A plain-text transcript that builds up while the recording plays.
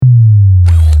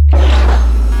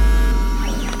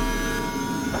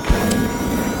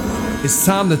It's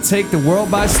time to take the world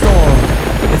by storm.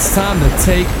 It's time to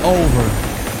take over.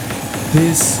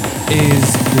 This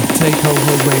is the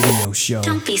Takeover Radio Show.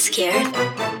 Don't be scared.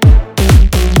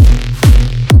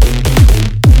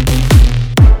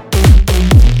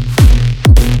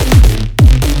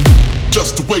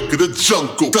 Just the wake of the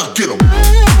jungle. Now get 'em.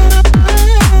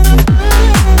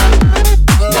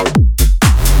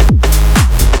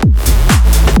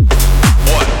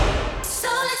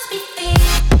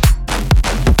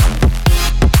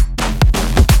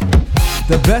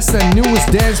 The best and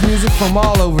newest dance music from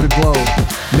all over the globe,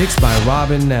 mixed by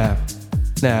Robin Knapp.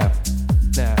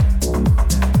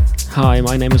 Hi,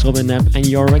 my name is Robin Knapp, and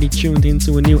you're already tuned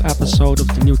into a new episode of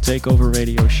the new Takeover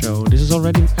Radio Show. This is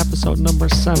already episode number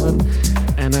 7,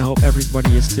 and I hope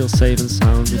everybody is still safe and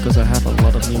sound because I have a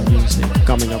lot of new music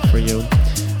coming up for you.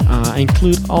 I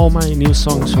include all my new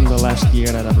songs from the last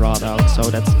year that I brought out, so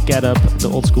that's Get Up, the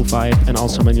old school vibe, and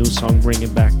also my new song Bring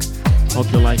It Back.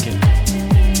 Hope you like it.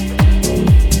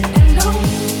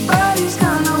 Nobody's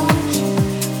gonna want you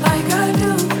like I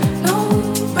do.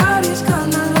 Nobody's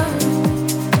gonna love you.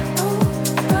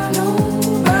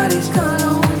 Nobody's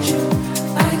gonna want you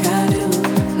like I do.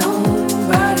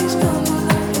 Nobody's gonna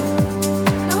love you.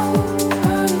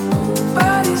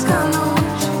 Nobody's gonna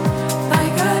want you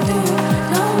like I do.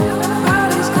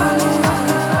 Nobody's gonna love you.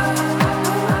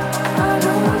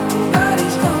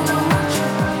 Nobody's gonna want you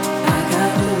like I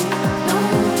do.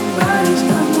 Nobody's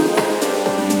gonna love you.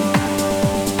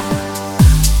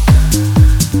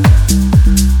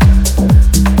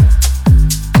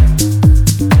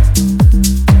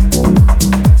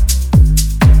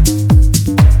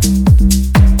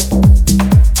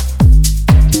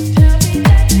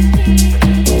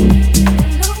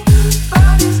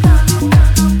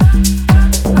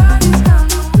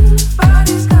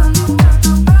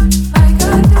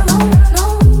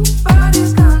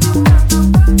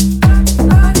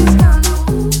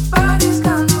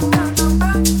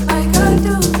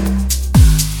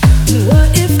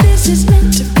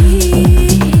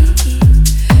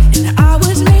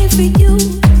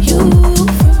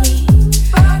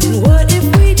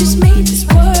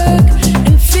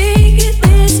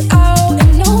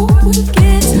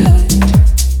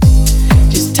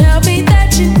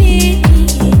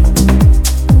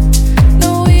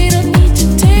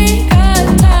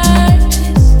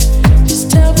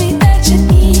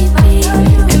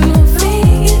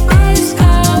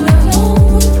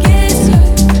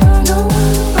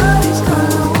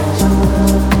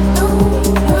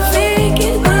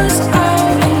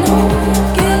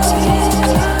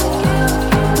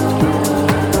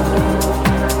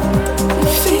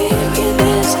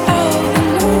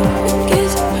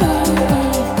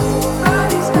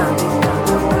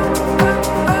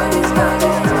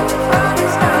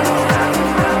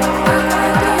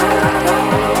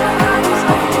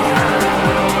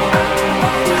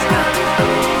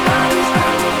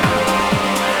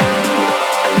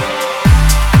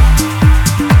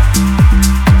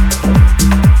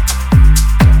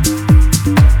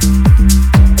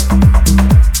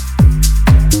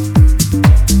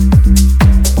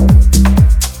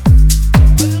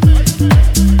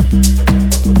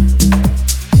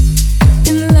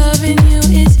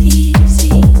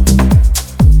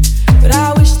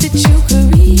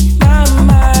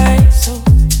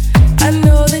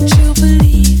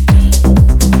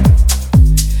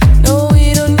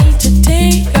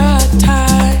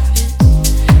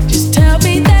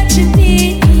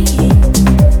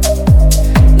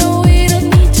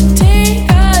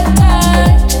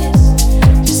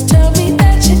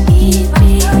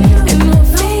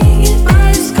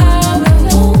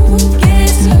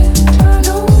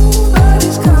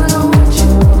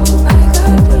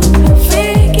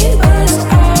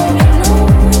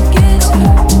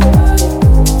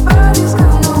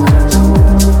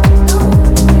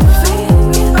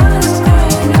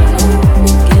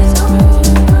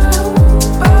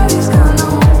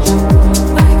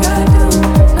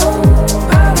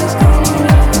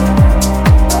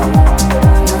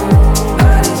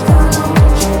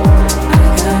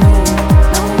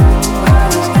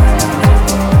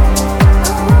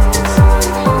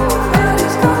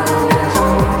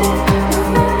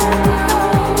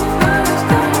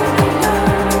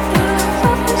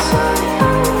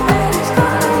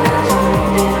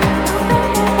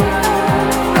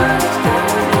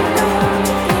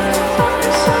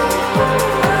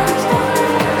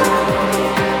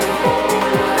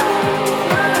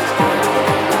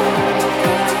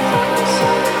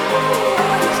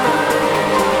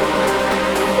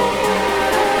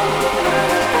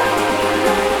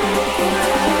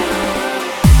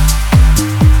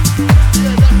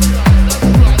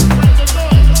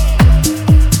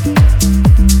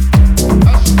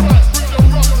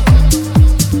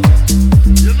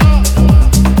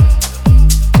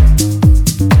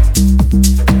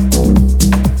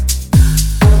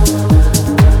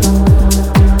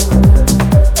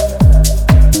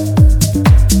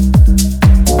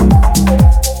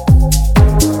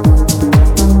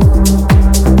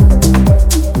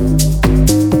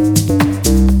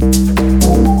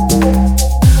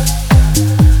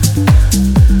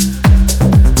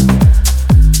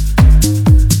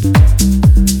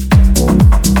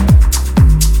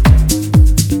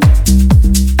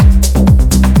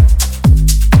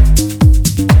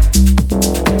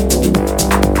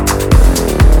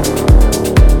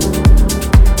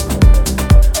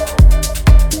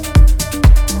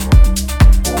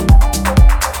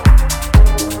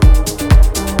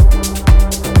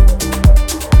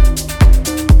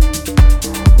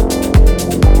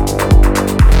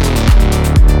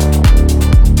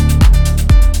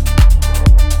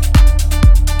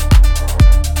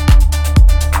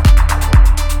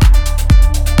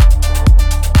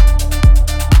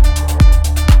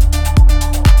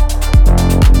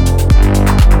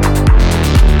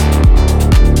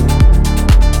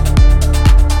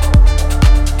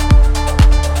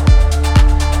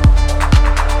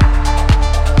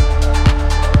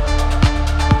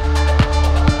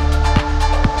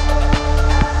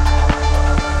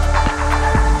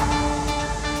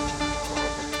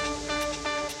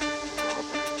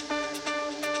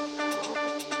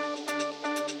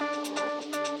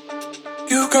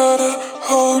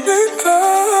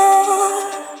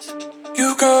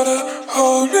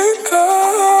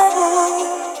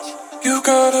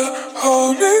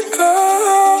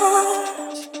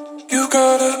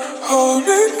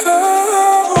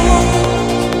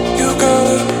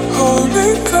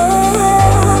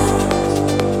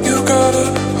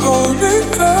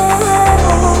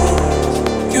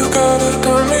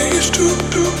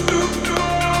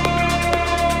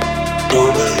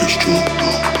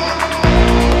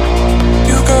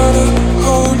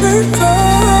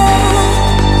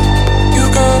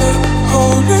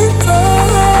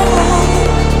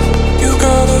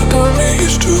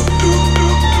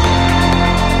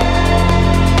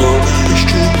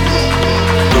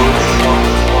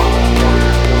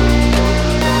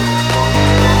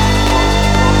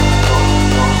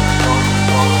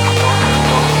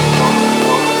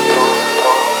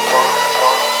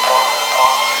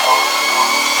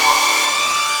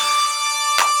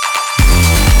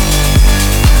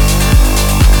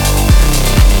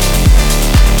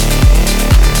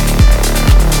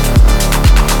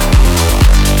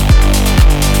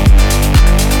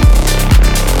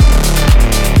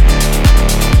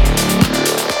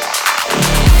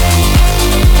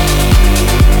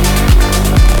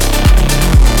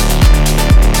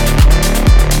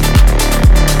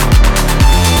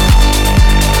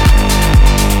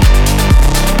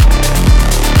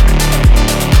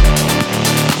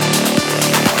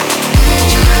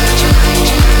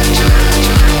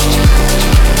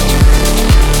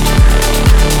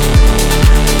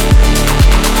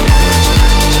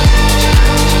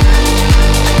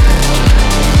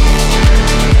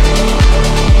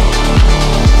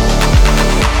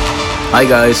 Hi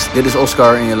guys, dit is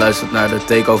Oscar en je luistert naar de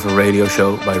Takeover Radio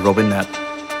Show bij Robin Knapp.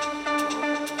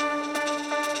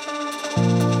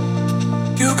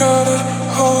 You gotta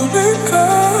hold me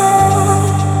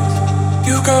close.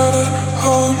 You gotta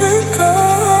hold me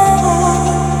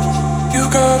close. You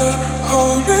gotta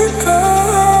hold me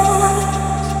close.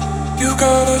 You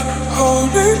gotta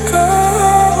hold me close.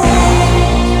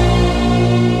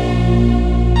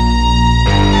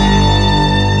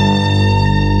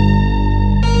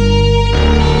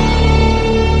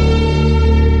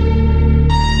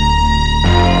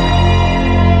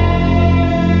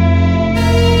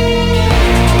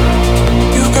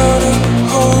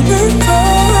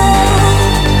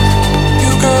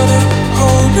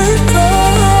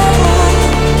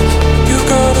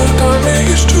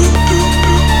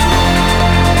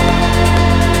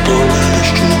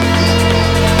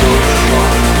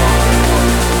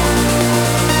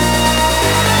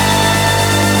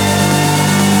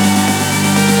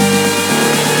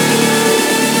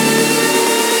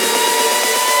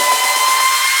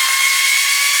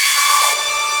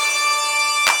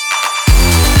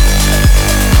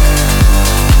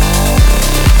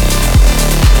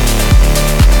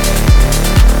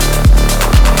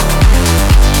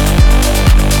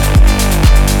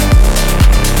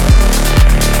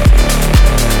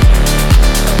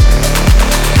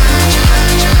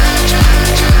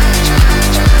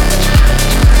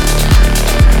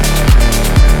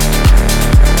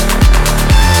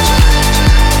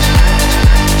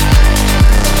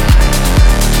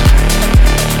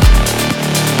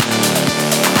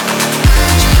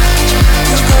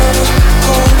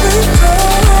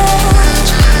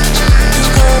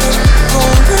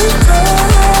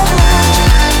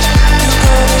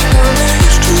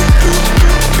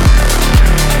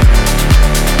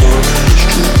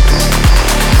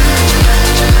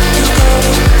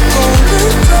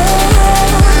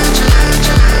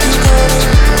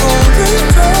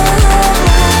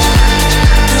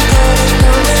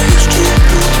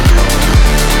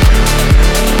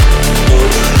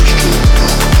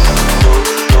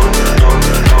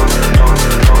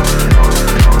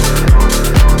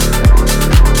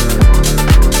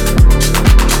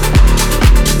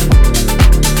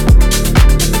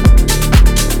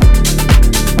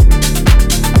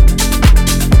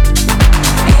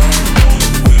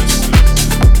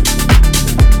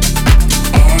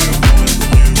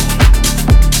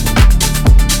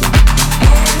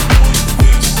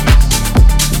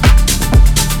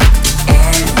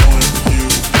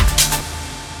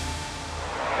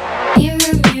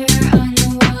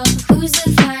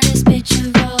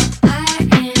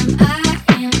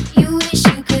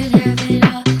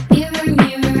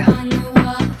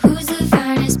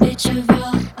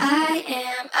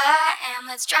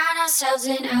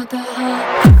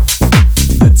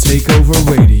 The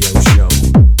Takeover Radio Show.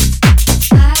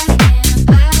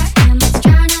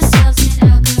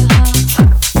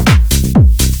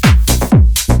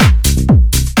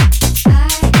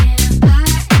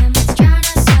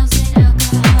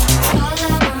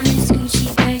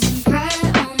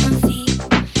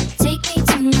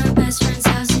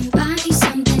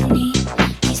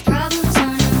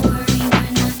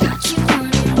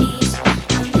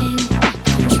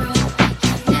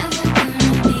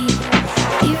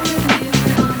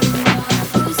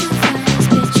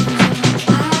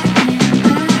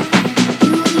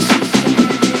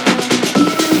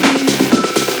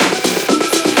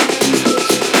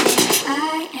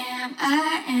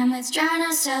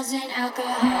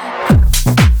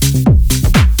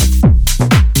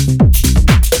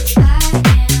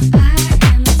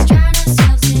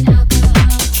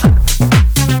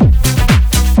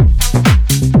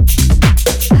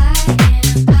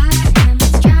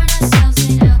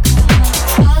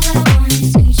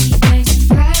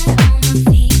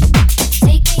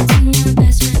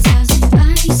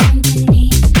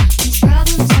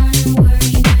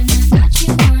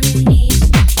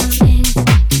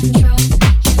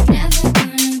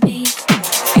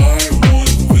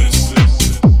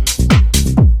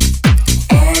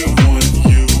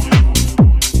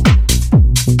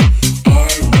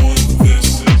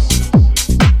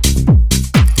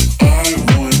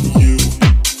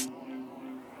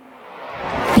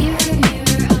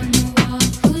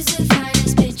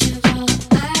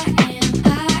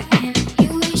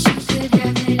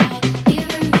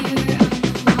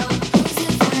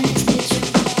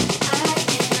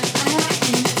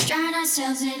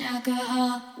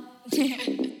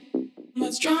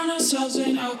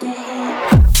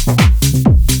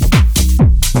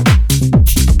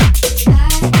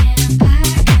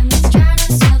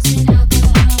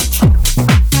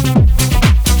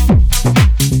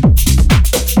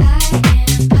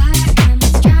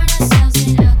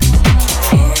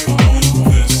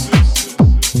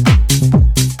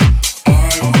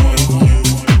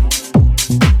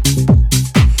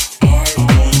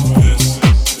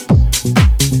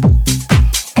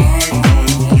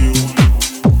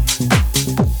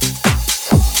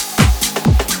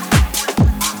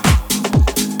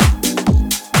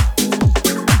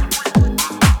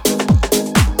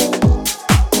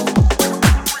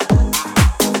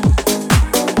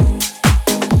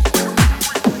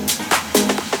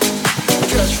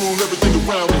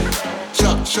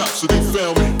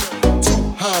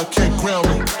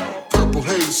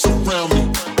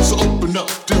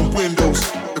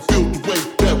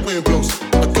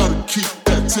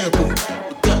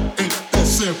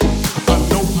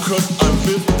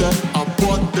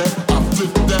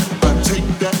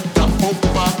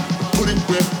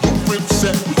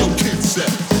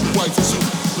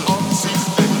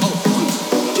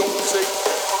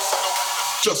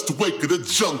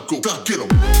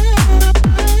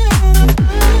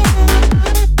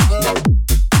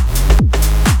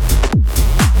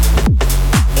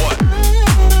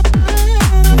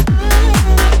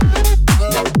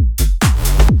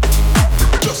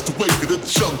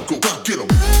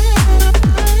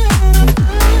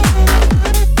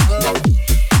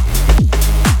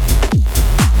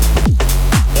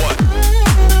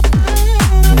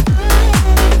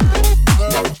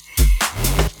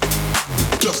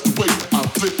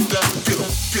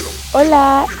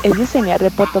 Hola, es Yesenia,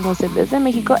 reportándose desde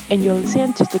México en You're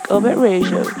Listening to Take Over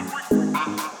Radio Show.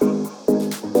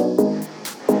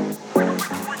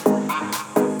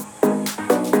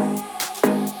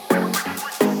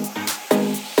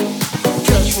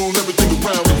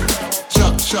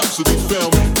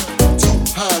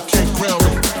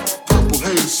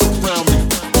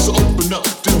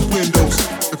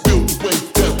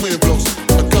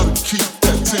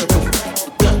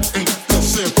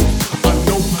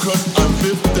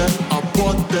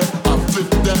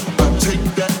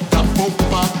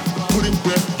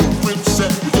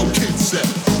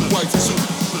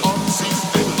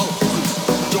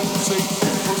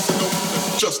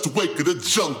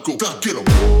 Jungle, get 'em.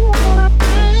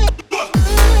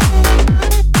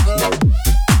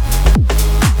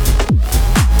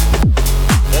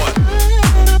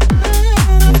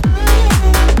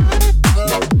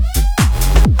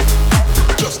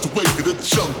 Just the way to the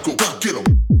jungle, get 'em.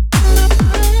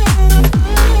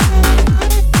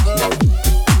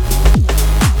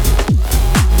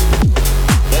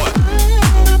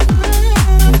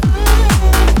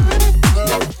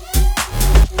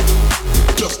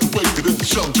 Just the way to the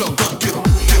jungle, get 'em.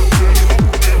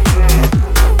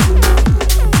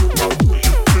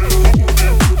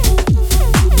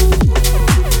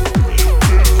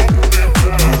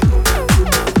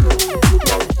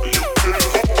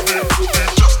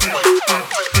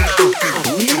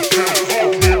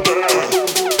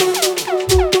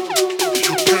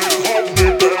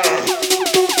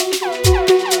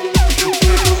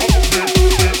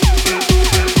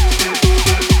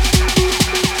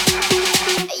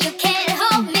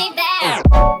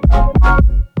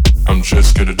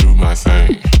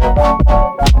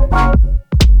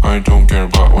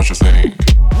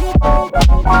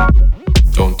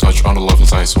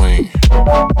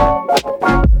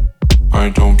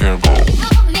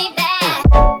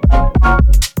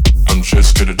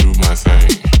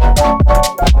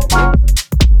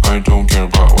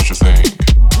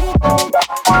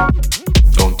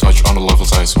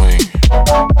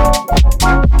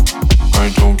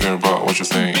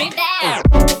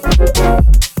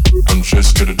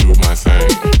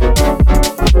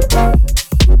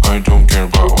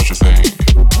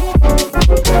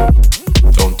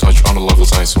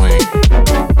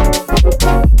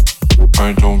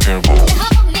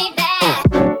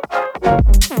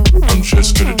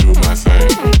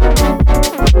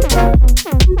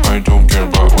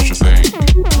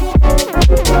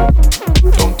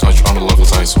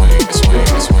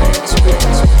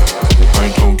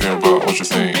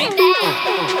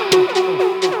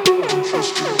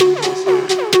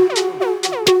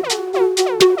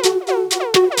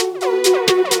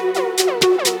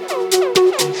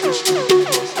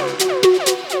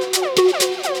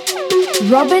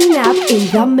 Robin Knapp in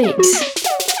the mix.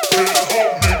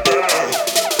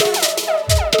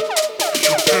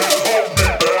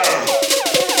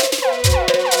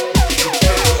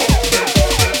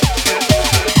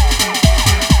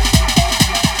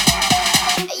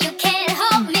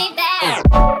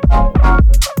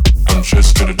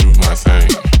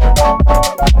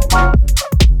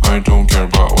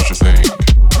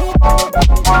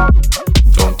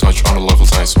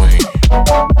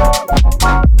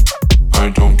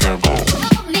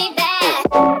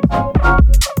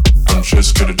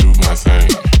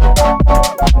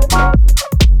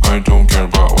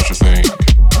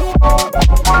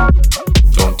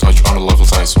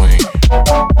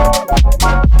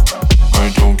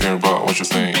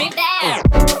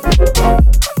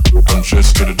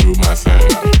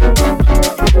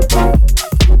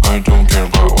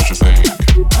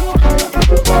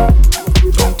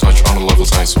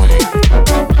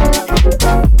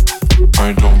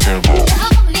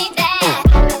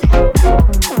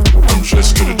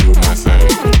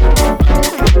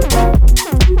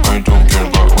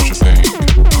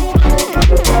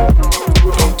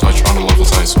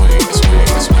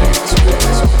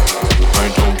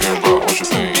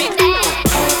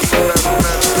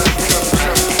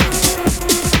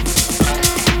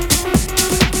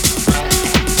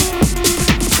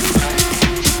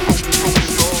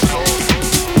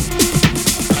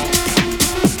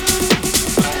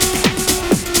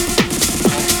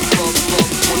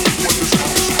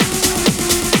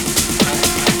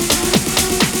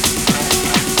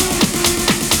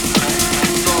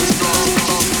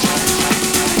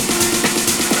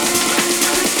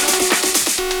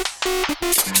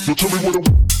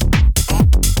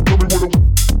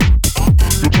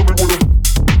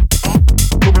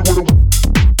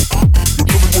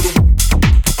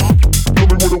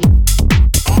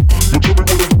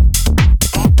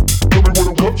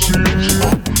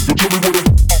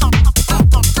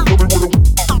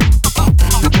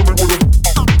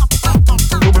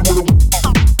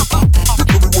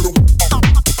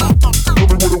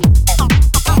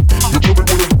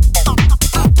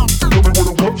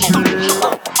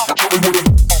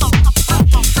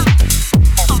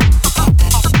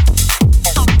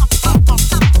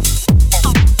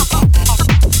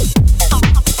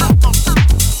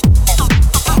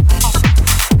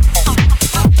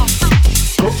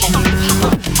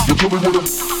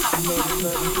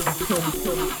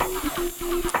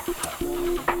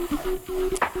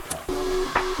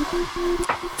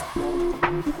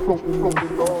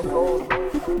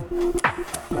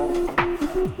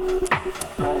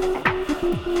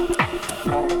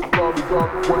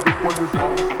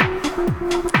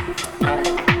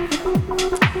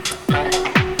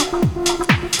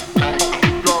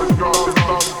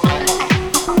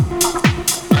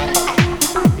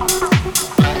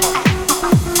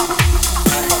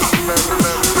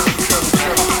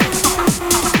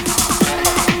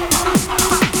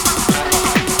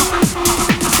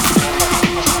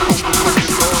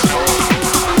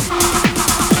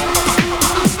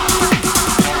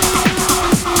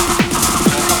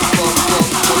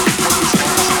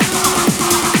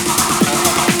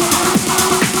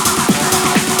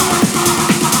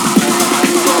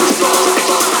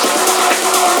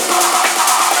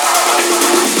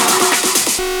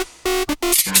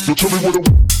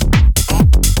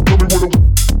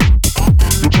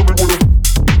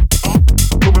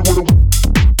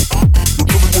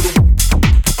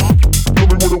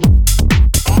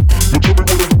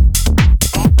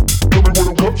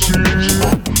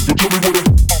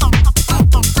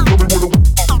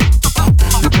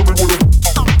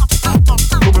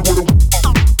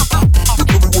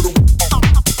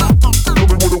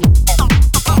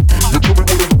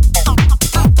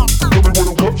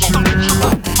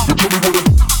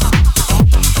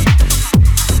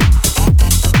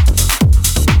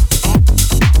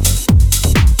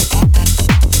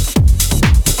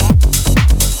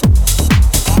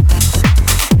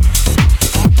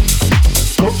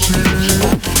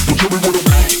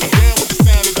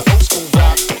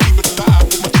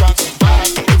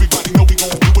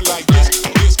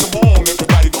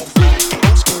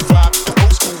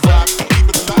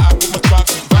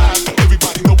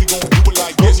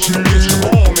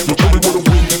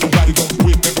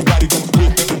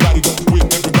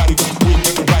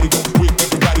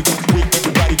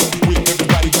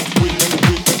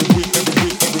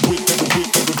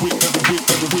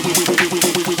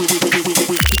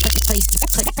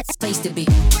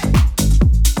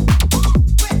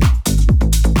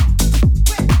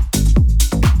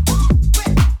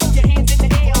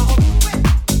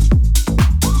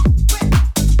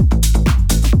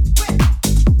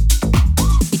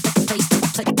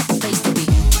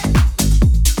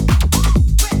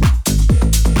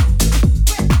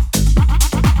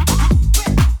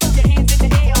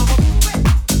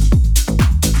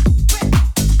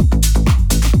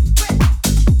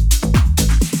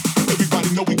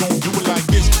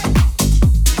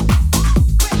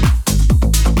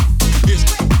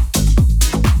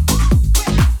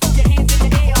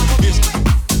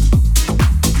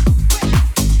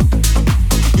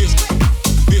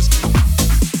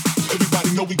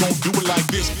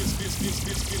 this.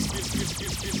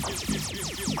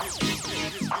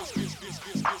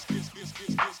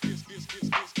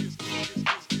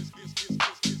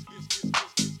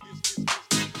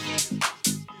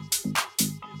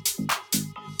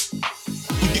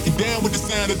 Down with the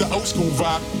sound of the old school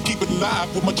vibe. Keep it alive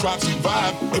with my tribe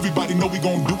survive. Everybody know we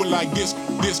gon' do it like this.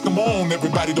 Come on,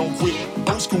 everybody don't quit.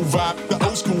 Old school vibe, the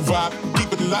old school vibe.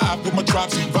 Keep it alive with my tribe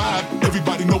survive.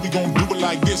 Everybody know we gon' do it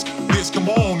like this. Come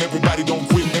on, everybody don't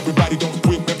quit. Everybody don't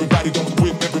quit. Everybody don't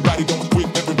quit. Everybody don't quit.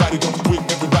 Everybody don't quit.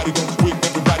 Everybody don't quit.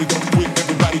 Everybody don't quit.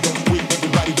 Everybody don't quit.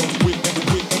 Everybody don't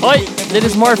quit. Hoi, dit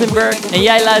is Marvin Berg en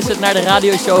jij luistert naar de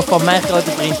radioshow van mijn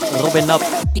grote vriend Robin Nap.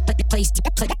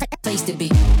 Place to be.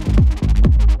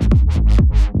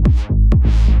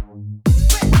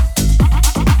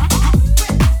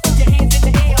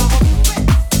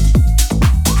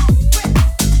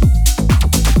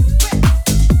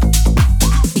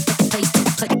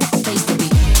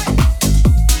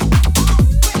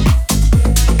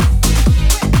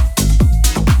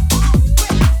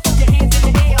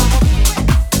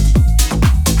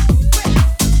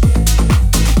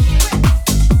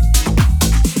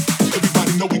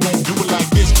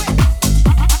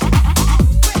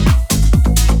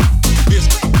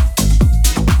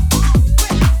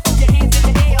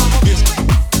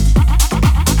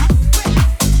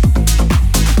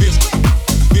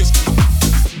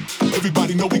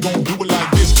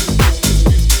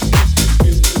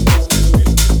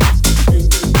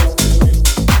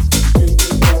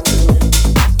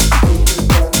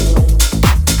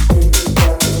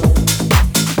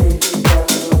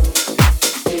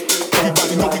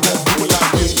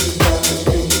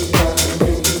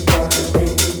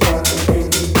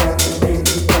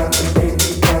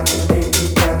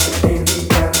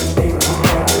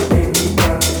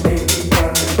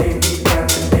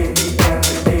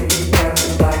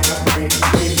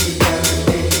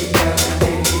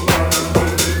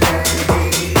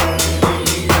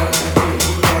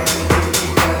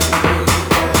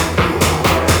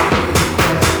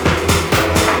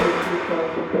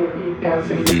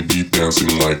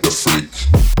 Dancing like a freak.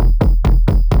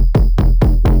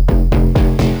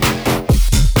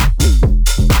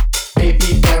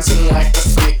 Baby dancing like a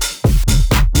freak.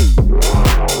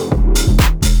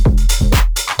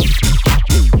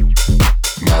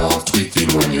 Now I'm tweaking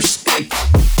when you speak.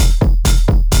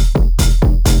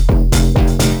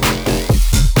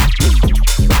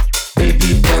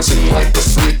 Baby dancing like a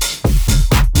freak.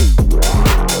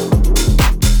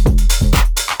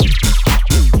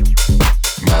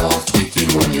 Now I'm tweaking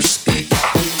when you speak.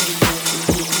 Baby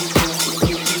dancing like a freak.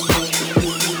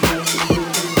 Now I'm tweaking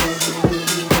when you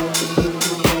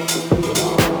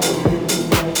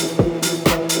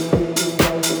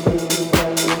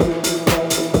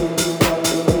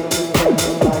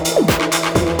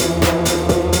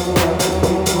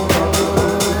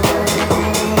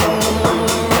speak.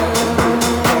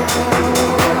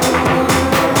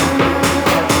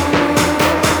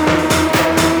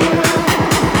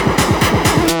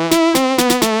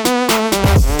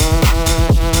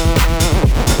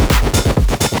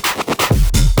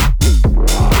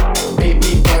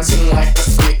 Baby dancing like a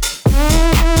freak.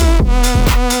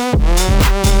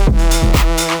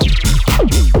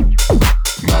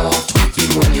 Now I'm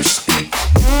tweaking when you speak.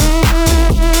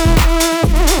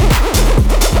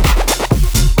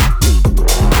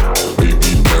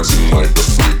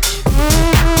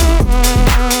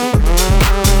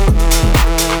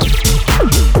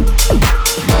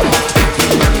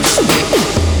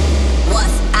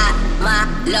 Was at my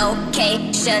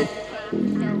location.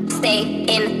 Stay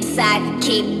inside,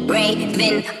 keep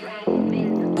raving.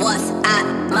 Was at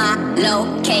my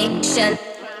location.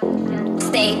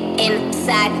 Stay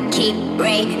inside, keep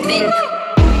raving.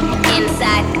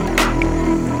 Inside,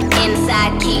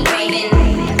 inside, keep raving.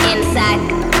 Inside,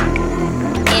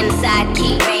 inside,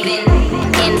 keep raving.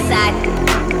 Inside,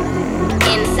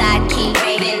 inside, keep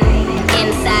raving.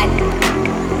 Inside,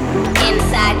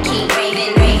 inside, keep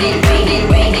raving, raving, raving,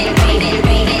 raving, raving, raving,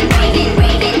 raving, raving,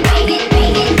 raving, raving, raving,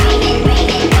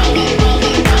 raving,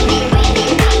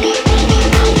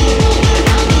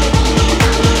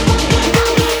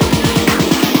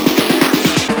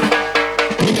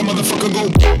 Make a motherfucker go.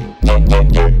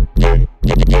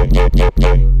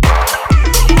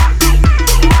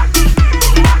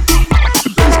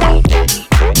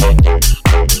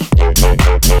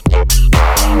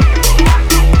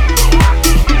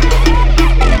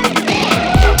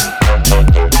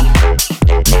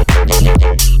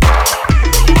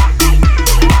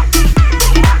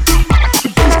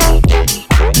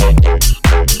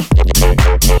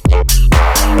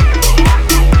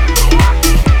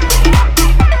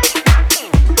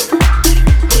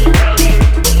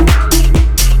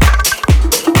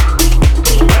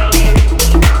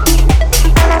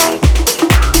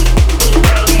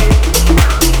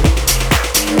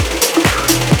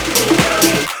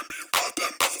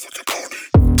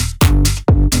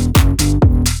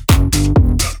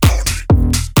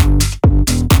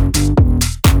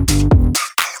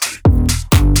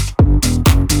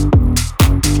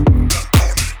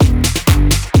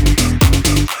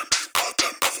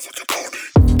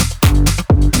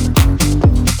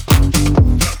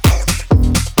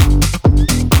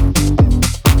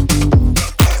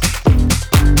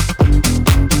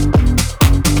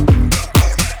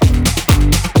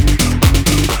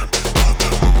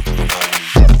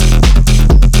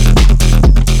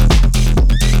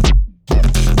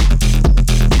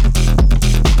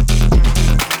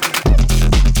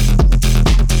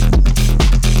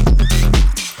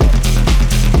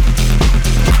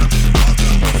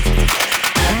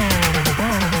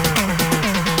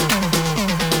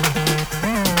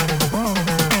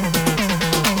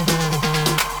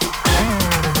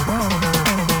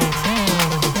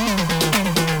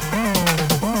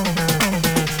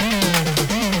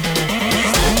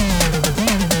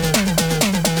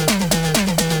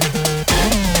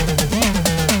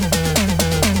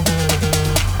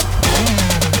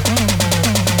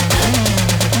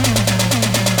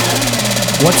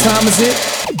 What time is it?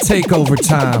 Takeover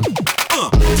time.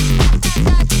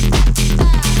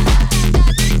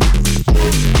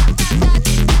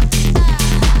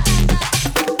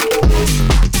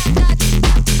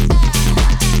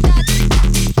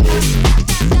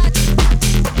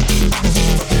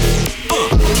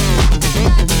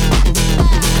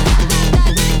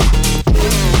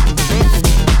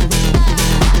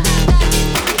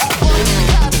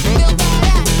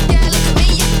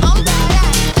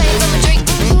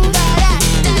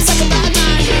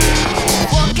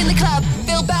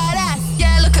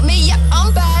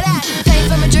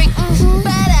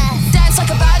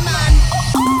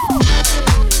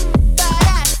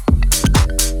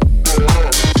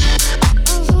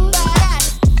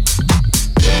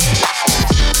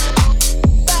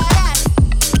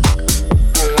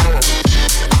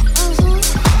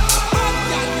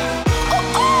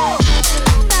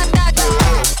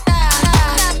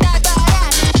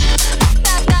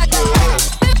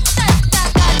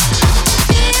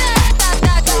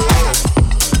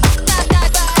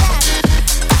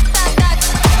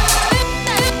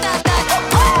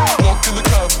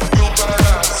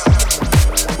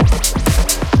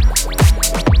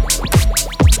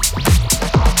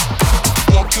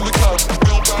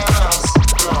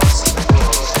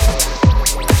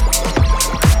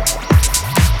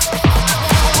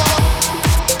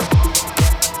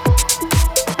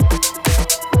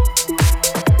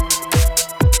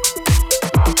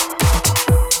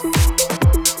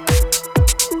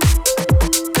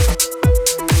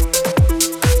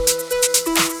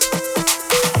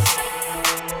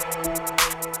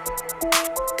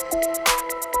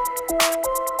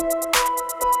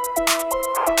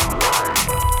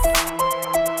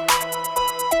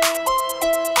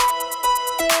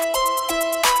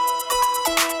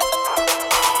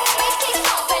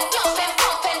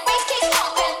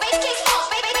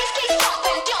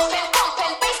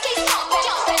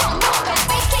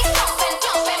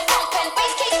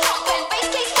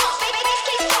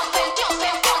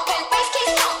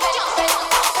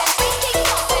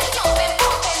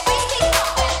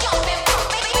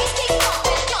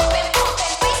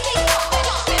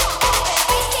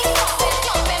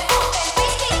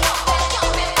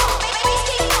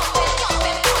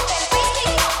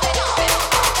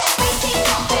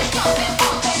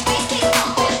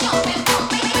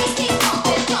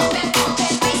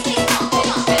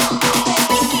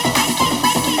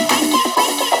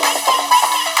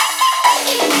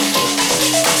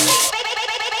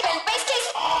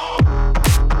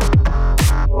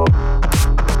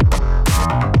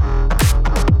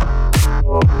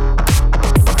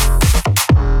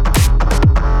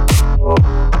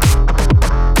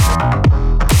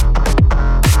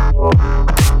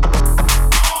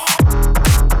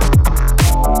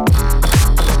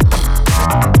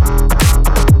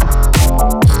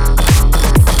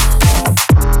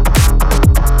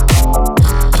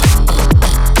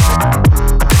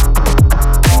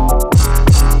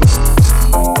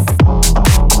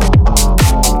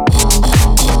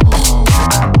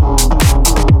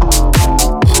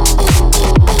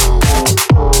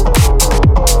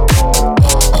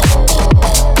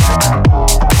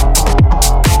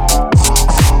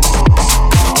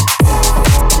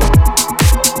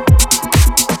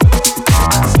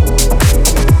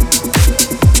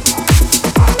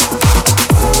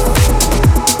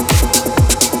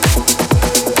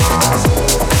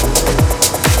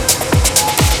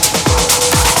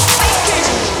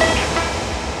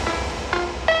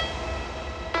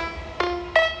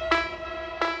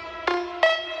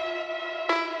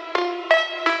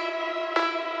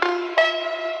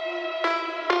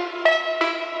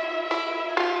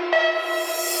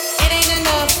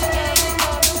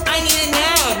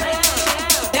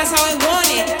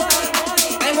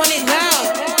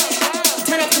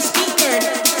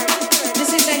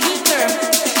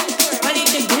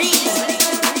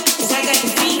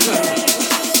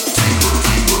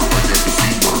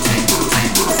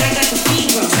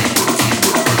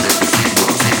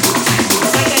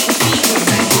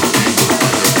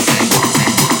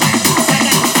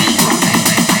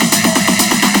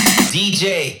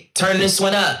 Turn this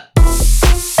one up.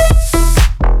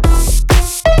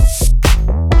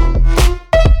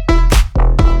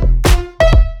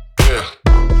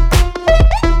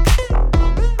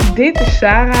 Dit is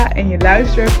Sarah en je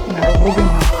luistert naar Robin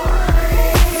Nap.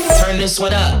 Turn this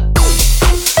one up.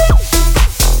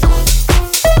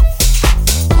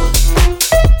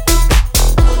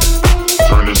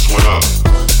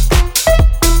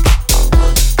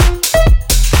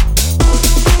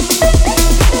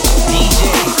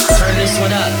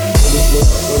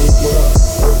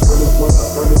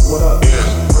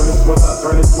 What up?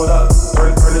 turn this one up,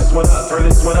 turn this one up, turn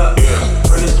this one up,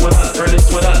 turn this one up, turn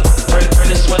this one up, turn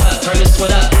this one up, turn this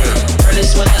one up, turn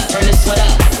this one up, turn this one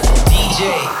up.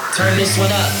 DJ, turn this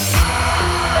one up.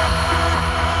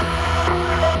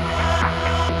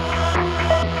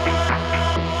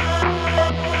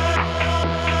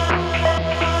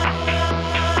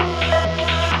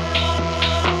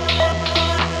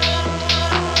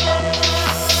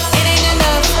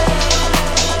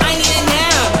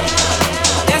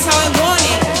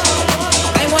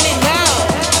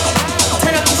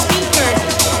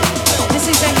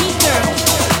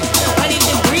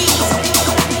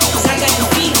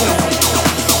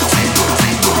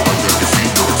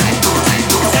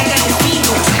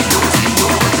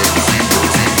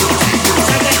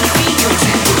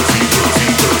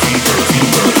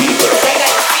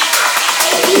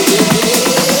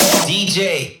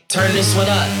 Turn this one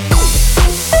up.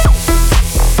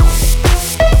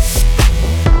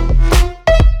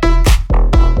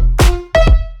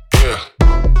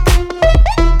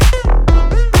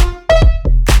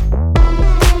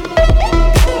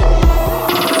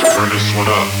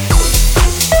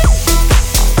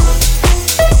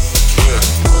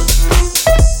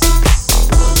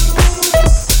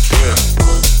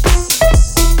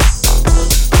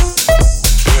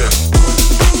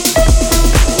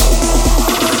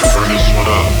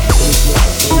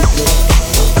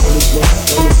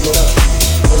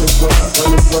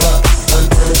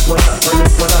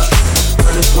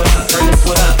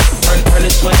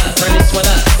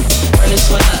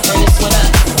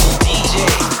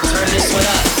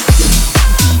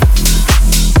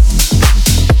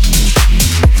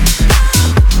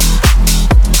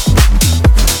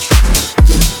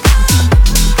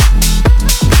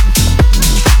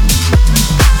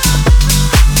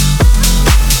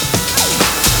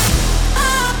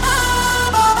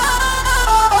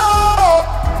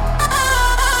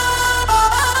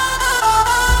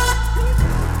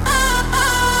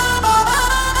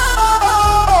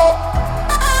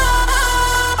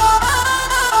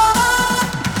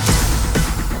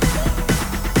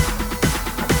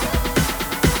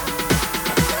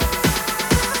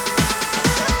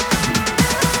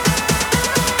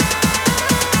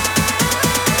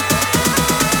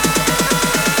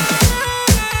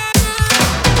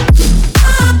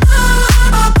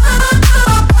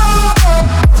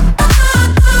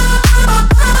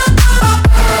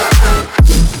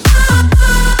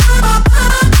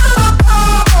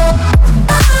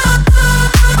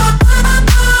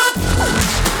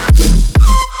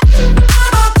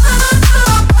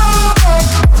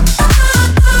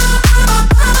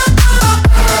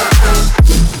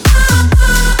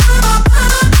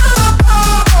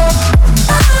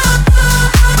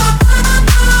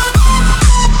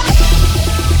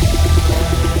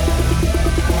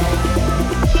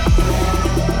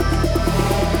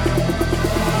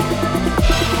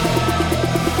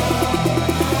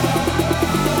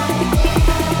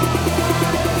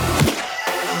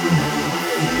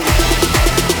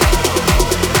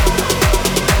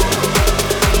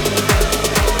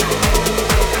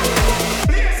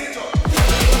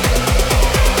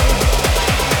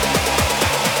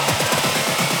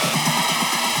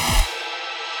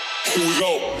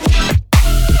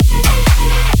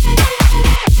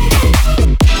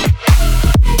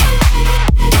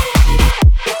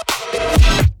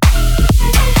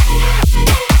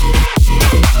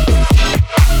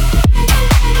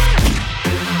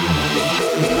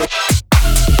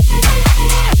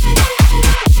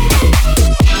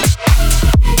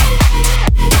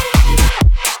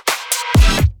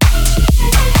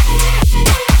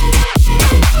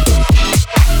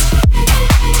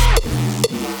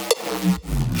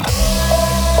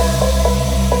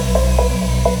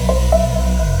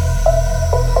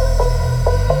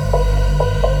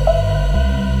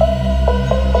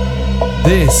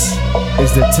 This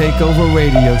is the Takeover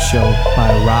Radio Show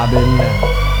by Robin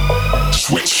Now.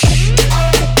 Switch.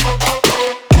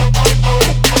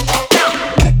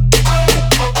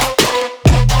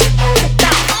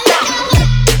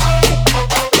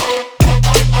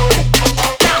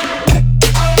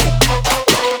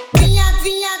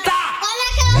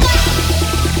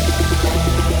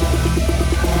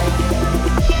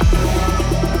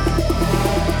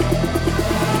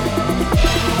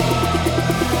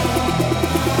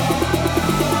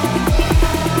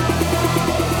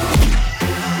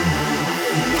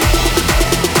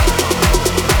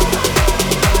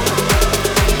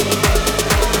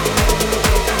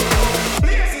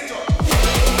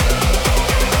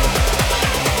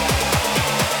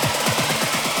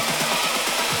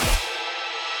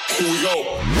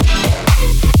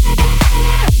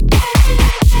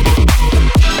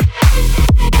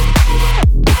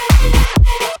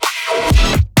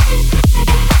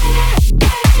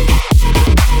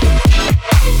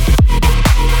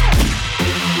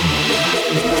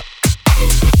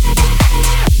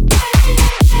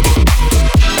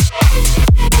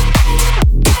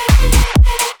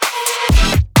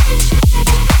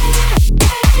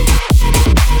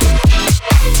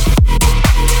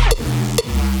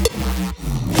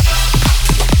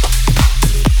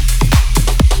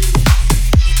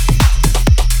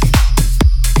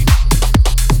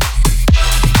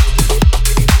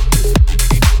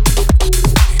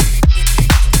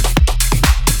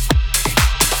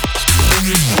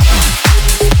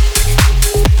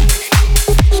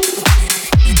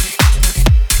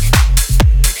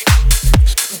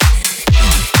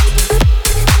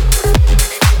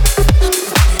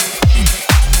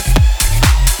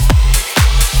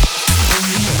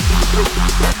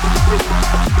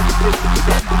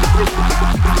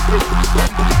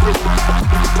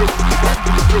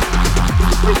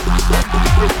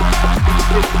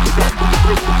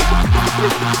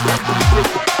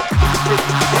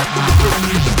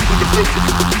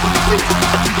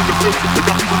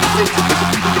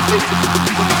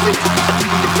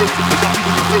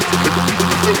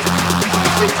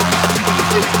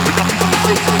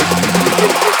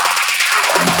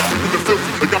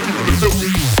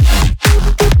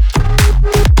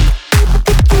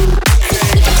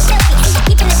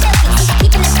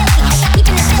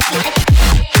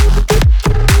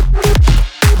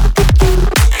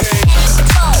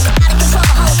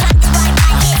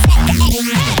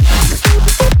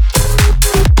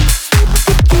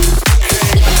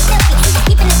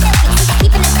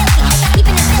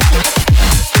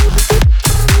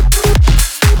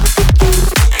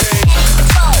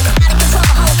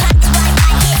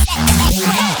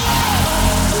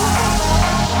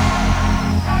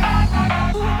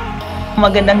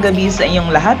 Magandang gabi sa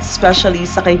inyong lahat, especially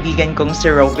sa kaibigan kong si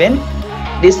Robin.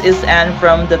 This is Anne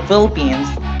from the Philippines.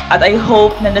 At I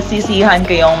hope na nasisihan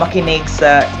kayong makinig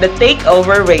sa The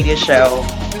Takeover Radio Show.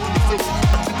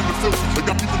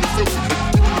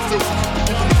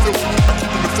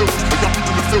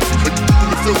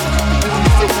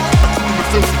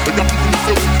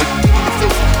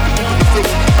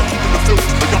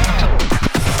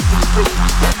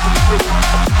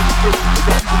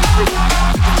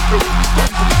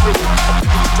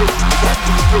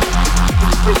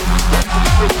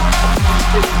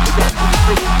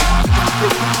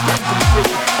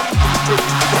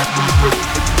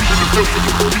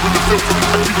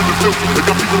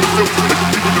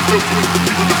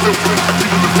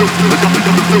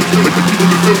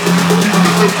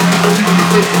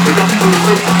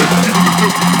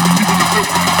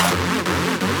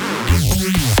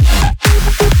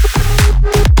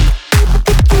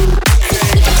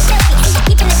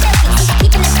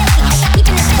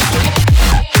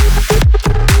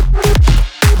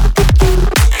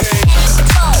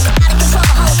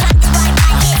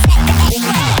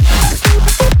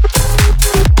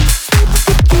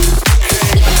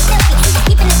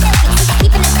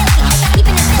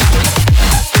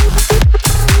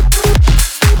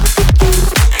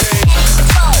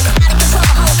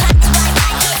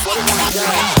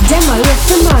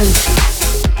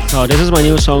 So this is my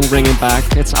new song, Bring It Back.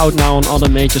 It's out now on all the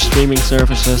major streaming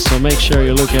services, so make sure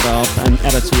you look it up and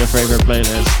add it to your favorite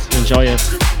playlist. Enjoy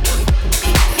it.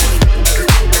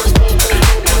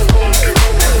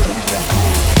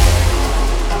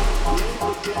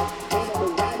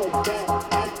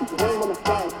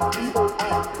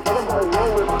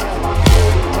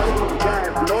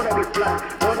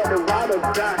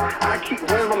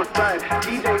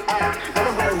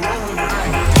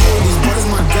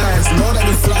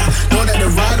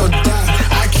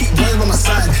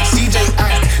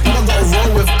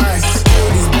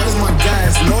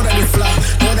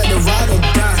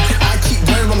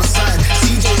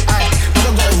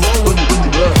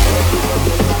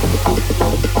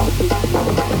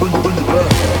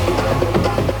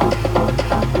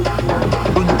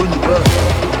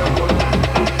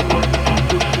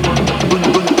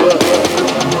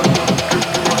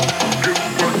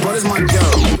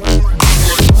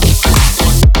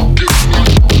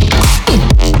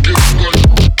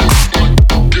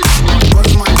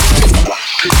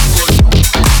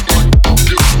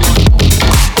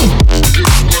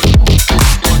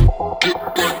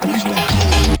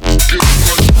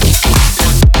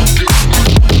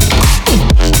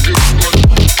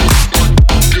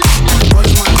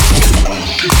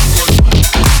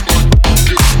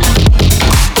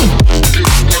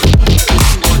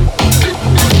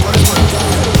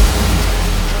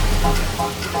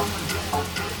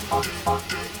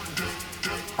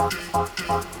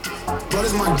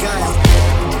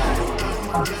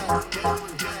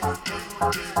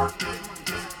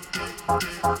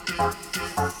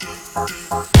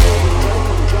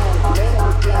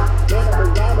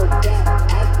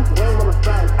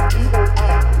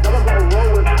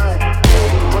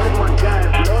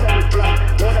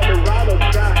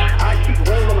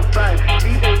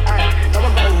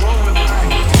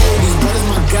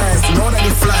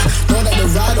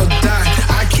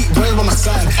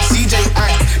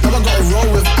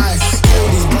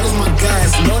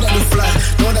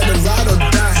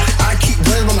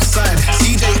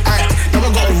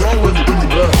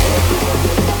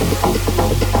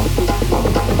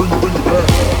 Boom, boom.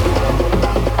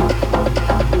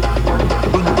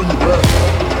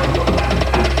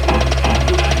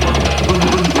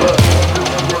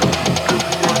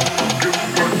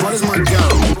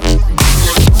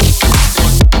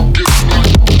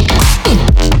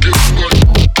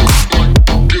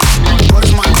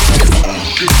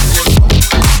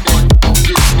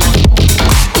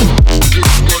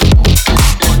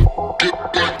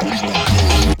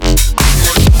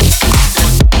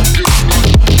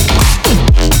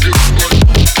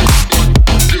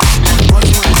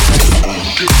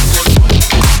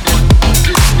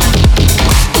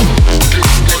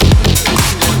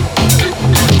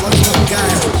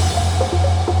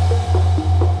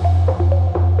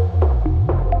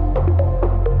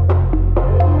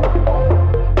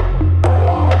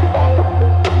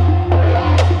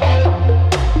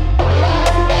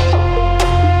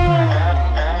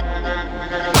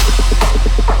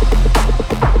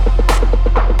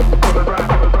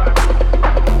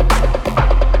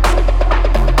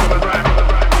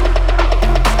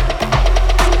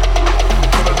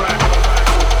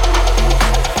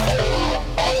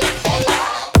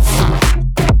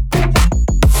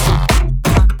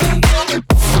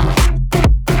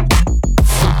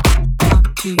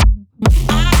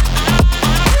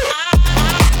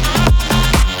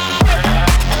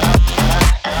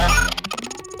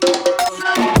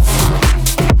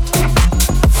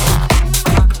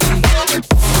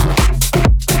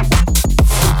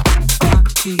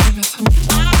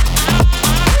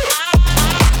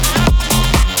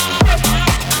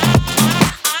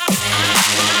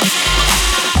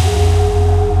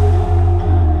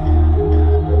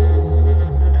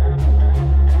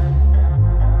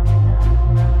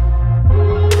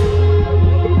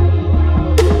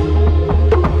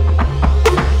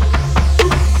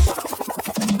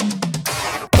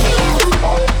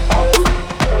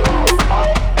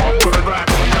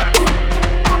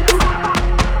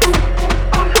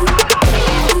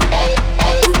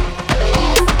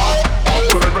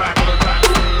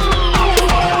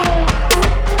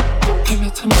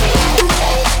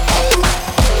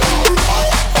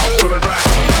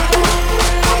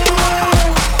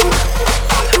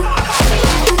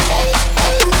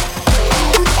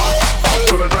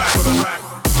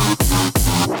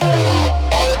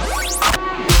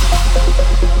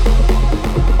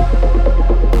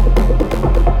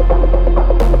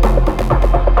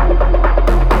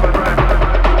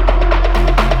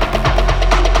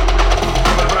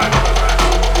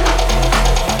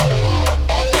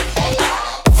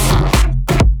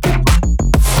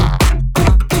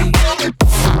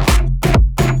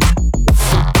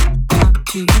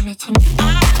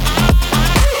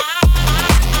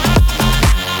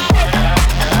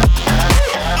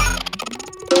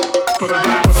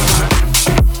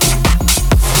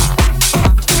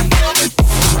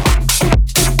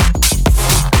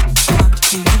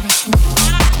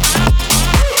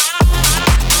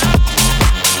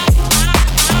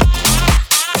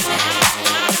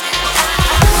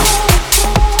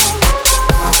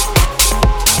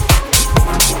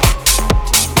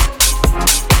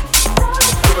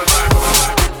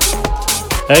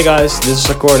 Hey guys, this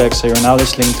is Accordex, and you're now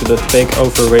listening to the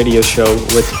Takeover Radio Show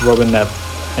with Robin Knapp.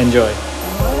 Enjoy.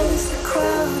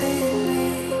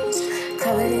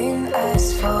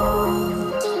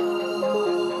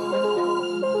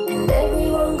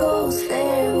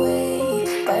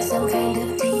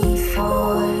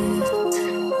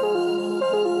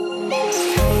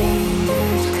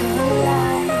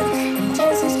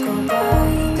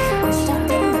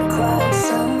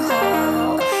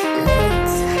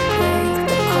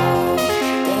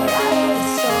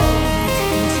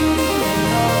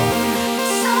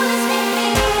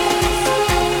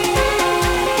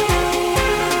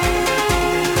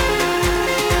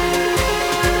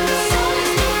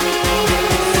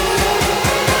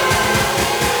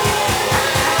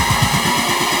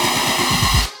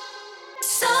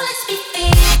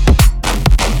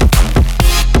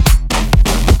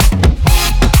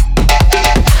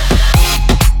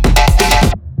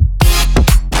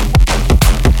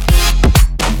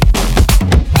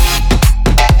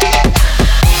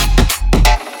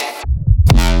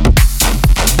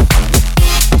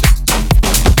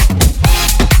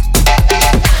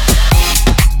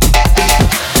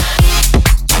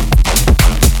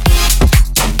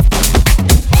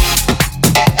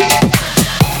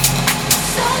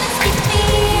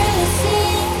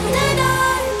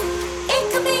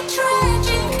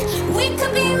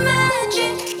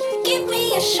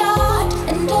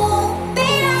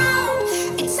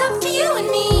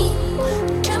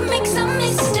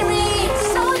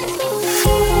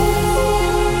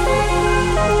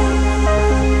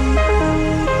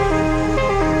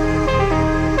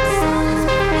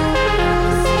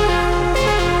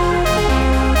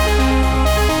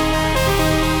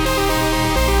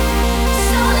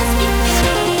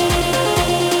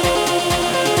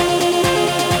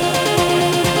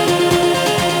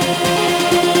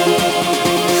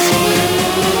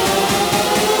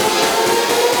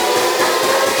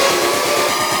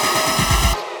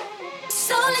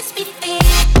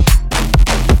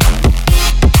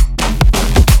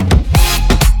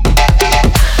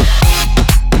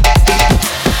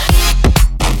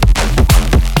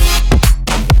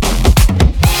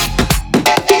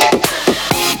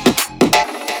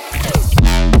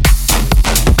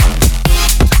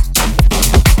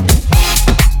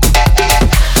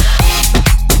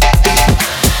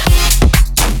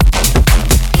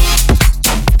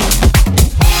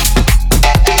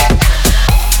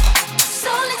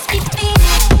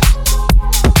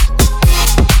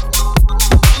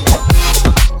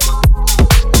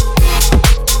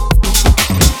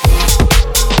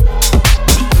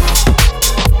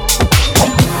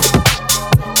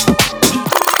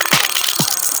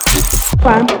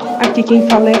 Olá, aqui quem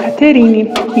fala é a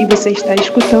Caterine e você está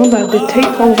escutando a The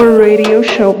Takeover Radio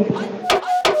Show.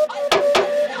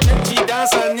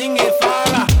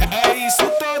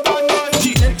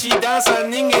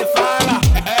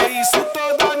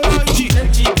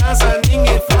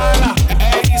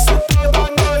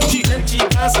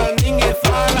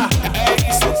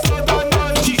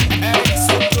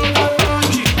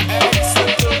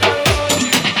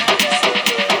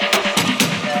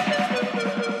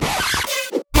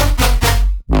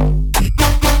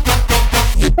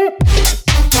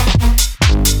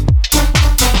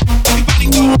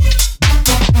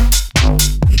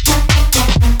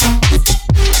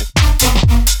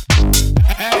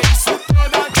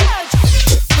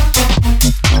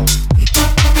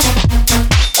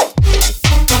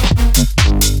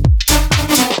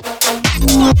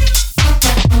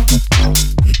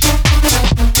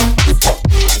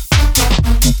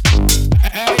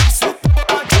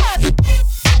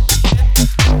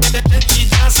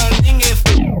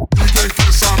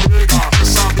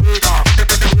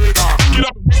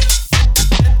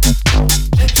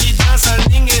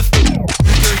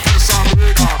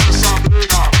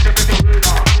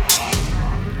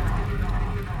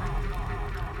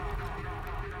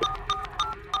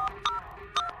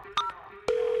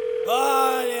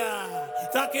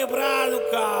 Tá quebrado,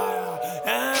 cara.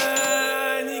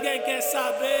 É, ninguém quer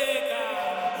saber, cara.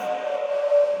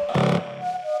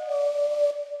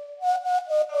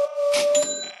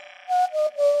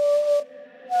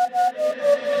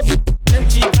 Dentro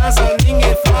de casa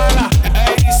ninguém fala.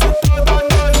 É isso toda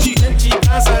noite. Dentro de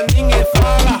casa ninguém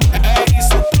fala. É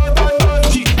isso toda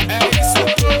noite. É isso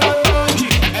toda noite.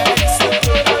 É isso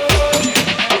toda noite.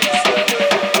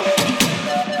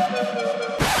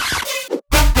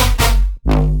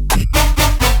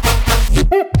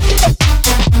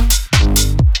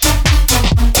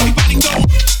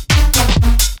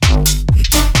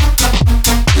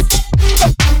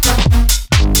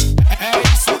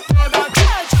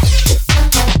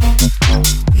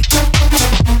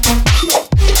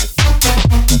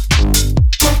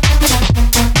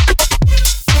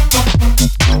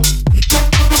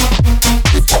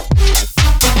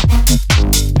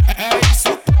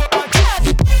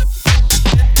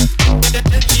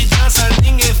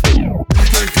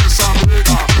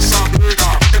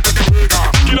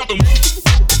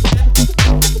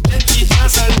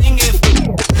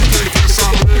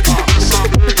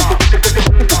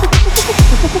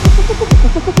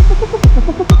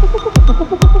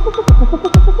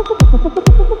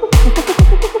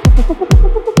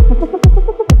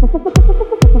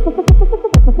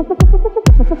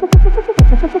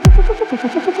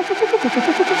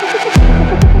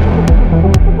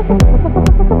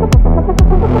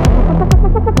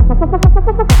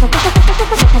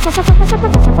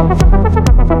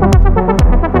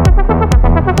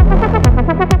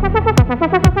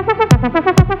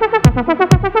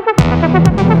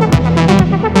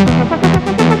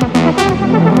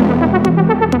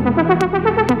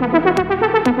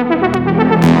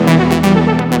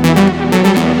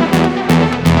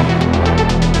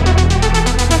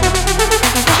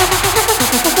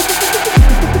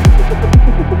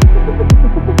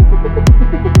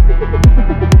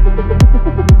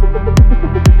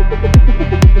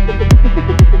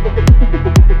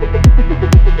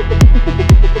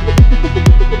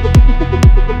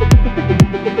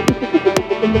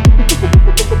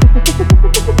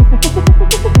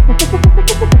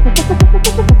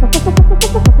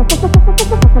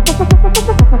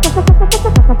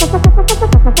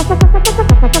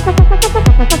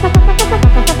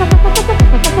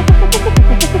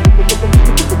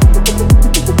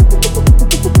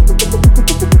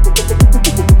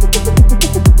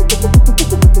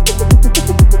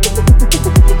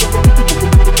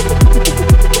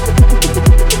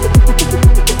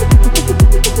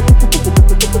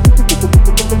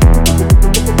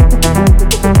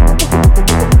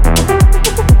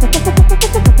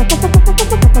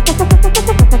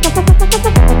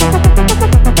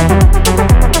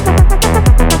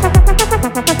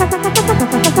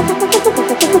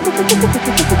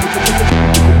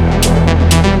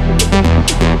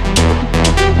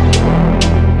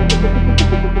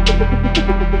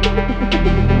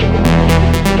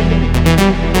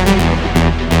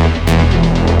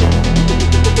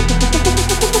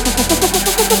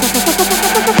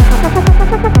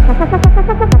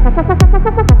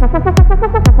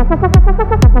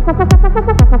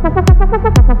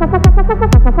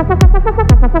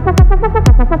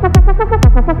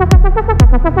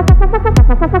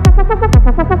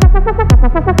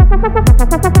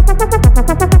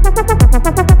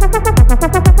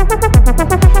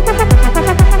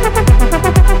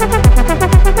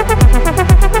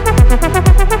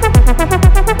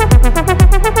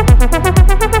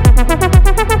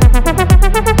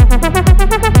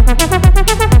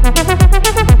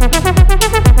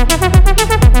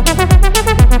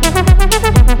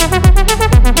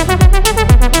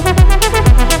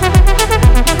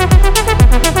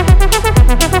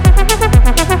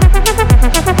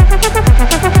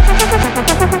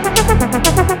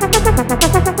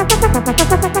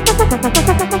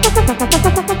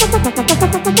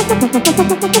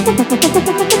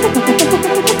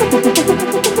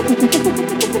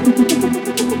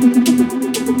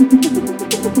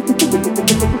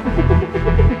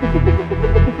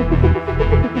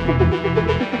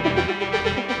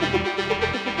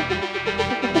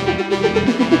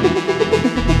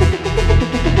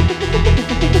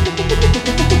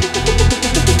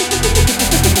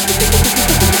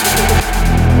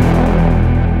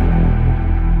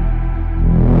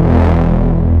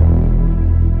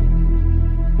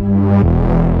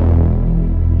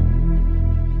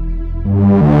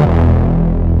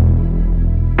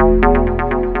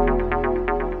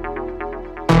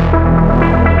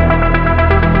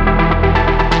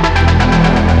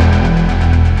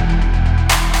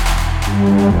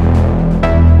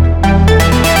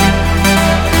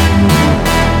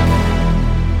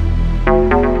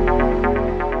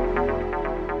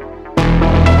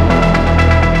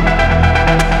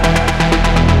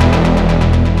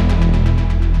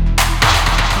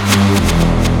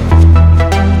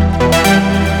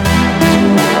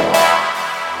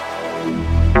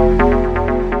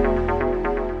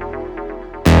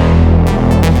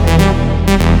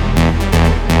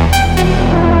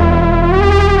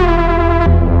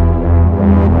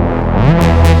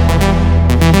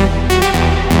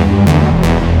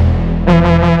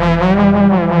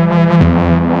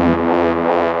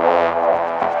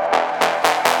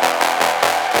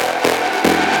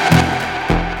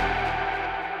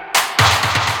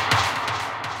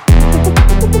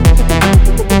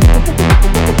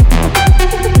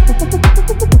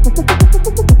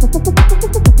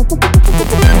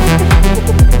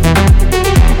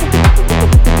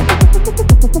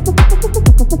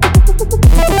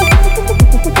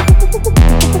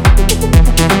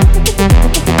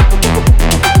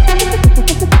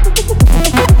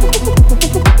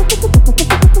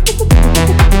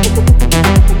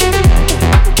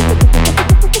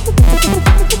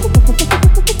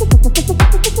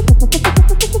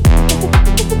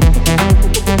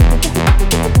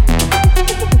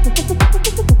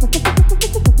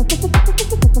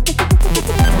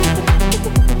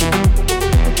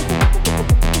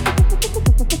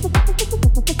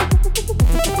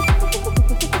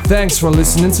 Thanks for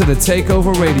listening to the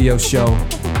Takeover Radio Show.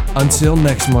 Until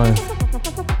next month.